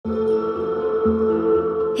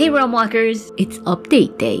Hey Realm Walkers, it's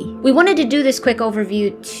update day. We wanted to do this quick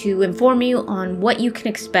overview to inform you on what you can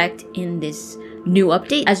expect in this new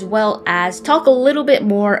update, as well as talk a little bit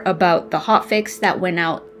more about the hotfix that went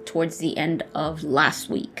out towards the end of last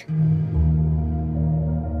week.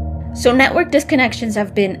 So network disconnections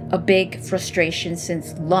have been a big frustration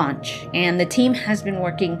since launch, and the team has been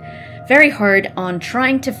working very hard on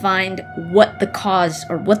trying to find what the cause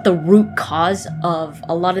or what the root cause of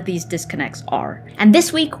a lot of these disconnects are. And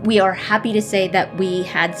this week we are happy to say that we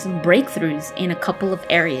had some breakthroughs in a couple of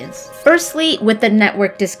areas. Firstly, with the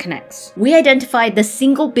network disconnects, we identified the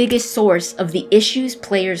single biggest source of the issues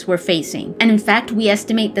players were facing. And in fact, we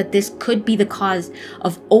estimate that this could be the cause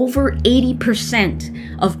of over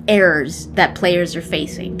 80% of errors that players are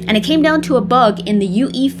facing. And it came down to a bug in the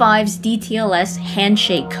UE5's DTLS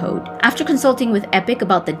handshake code. After consulting with Epic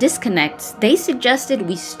about the disconnects, they suggested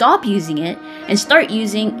we stop using it and start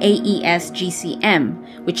using AES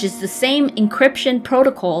GCM, which is the same encryption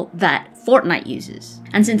protocol that Fortnite uses.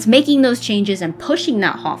 And since making those changes and pushing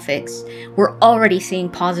that hotfix, we're already seeing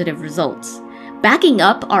positive results, backing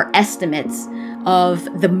up our estimates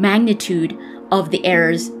of the magnitude of the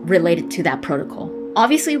errors related to that protocol.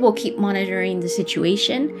 Obviously, we'll keep monitoring the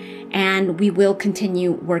situation, and we will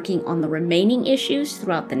continue working on the remaining issues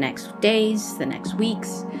throughout the next days, the next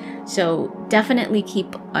weeks. So definitely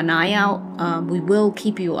keep an eye out. We will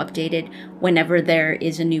keep you updated whenever there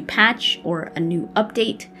is a new patch or a new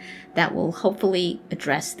update that will hopefully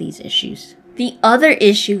address these issues. The other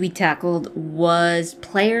issue we tackled was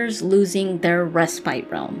players losing their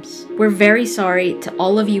Respite realms. We're very sorry to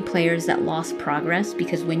all of you players that lost progress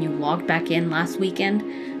because when you logged back in last weekend,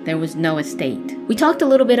 there was no estate. We talked a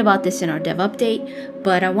little bit about this in our dev update,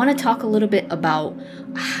 but I want to talk a little bit about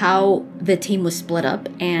how the team was split up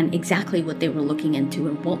and exactly what they were looking into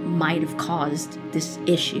and what might have caused this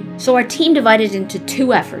issue. So our team divided into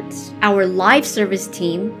two efforts. Our live service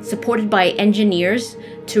team, supported by engineers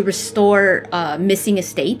to restore missing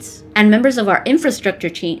estates, and members of our infrastructure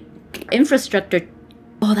team, infrastructure team,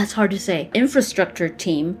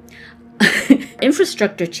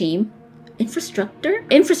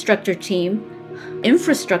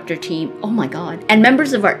 oh my god, and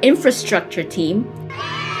members of our infrastructure team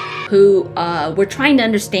who were trying to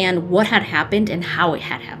understand what had happened and how it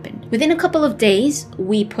had happened. Within a couple of days,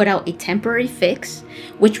 we put out a temporary fix,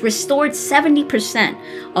 which restored 70%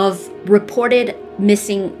 of reported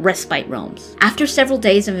missing Respite realms. After several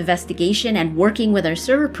days of investigation and working with our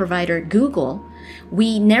server provider, Google,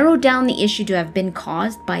 we narrowed down the issue to have been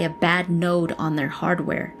caused by a bad node on their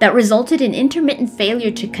hardware that resulted in intermittent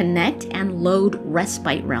failure to connect and load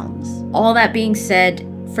Respite realms. All that being said,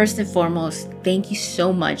 first and foremost, thank you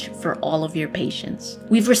so much for all of your patience.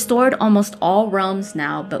 We've restored almost all realms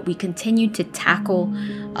now, but we continue to tackle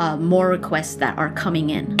more requests that are coming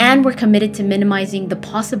in. And we're committed to minimizing the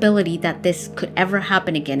possibility that this could ever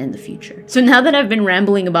happen again in the future. So now that I've been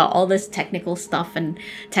rambling about all this technical stuff and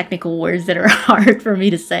technical words that are hard for me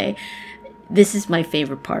to say, this is my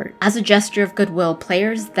favorite part. As a gesture of goodwill,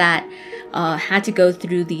 players that had to go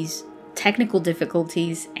through these technical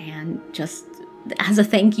difficulties and just as a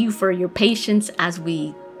thank you for your patience as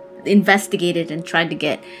we investigated and tried to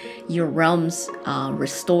get your realms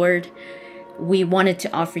restored, we wanted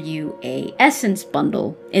to offer you a Essence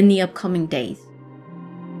bundle in the upcoming days.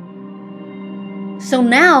 So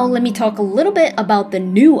now let me talk a little bit about the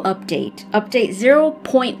new update, update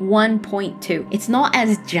 0.1.2. It's not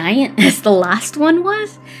as giant as the last one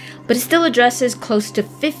was, but it still addresses close to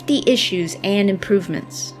 50 issues and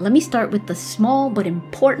improvements. Let me start with the small but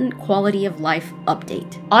important quality of life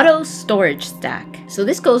update. Auto storage stack. So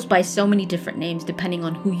this goes by so many different names depending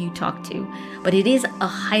on who you talk to, but it is a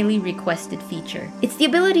highly requested feature. It's the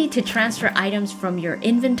ability to transfer items from your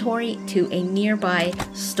inventory to a nearby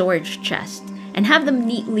storage chest and have them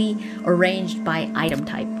neatly arranged by item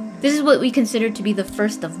type. This is what we consider to be the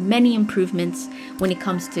first of many improvements when it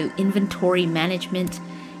comes to inventory management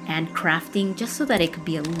and crafting, just so that it could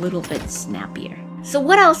be a little bit snappier. So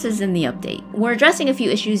what else is in the update? We're addressing a few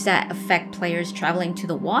issues that affect players traveling to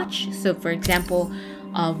the watch. So for example,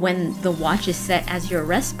 when the watch is set as your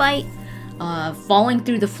respite, falling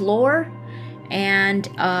through the floor, and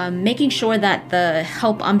making sure that the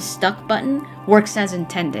help I'm stuck button works as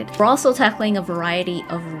intended. We're also tackling a variety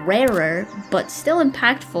of rarer but still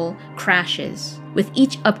impactful crashes. with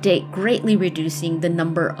each update greatly reducing the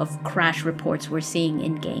number of crash reports we're seeing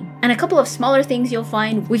in-game. And a couple of smaller things you'll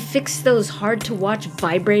find, we fixed those hard-to-watch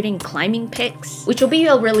vibrating climbing pics, which will be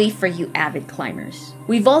a relief for you avid climbers.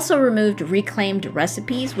 We've also removed reclaimed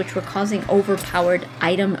recipes, which were causing overpowered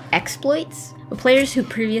item exploits. The players who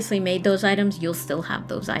previously made those items, you'll still have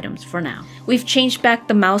those items for now. We've changed back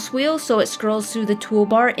the mouse wheel so it scrolls through the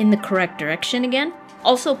toolbar in the correct direction again.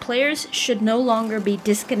 Also, players should no longer be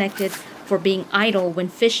disconnected for being idle when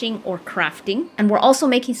fishing or crafting. And we're also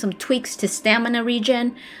making some tweaks to stamina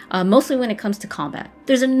regen, mostly when it comes to combat.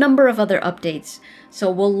 There's a number of other updates, so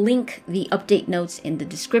we'll link the update notes in the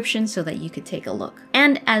description so that you could take a look.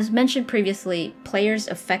 And as mentioned previously, players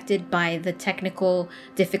affected by the technical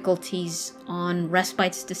difficulties on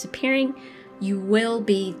Respites disappearing, you will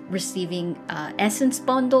be receiving an Essence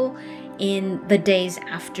Bundle in the days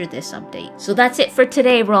after this update. So that's it for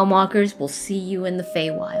today, Realm Walkers. We'll see you in the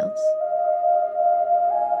Feywilds.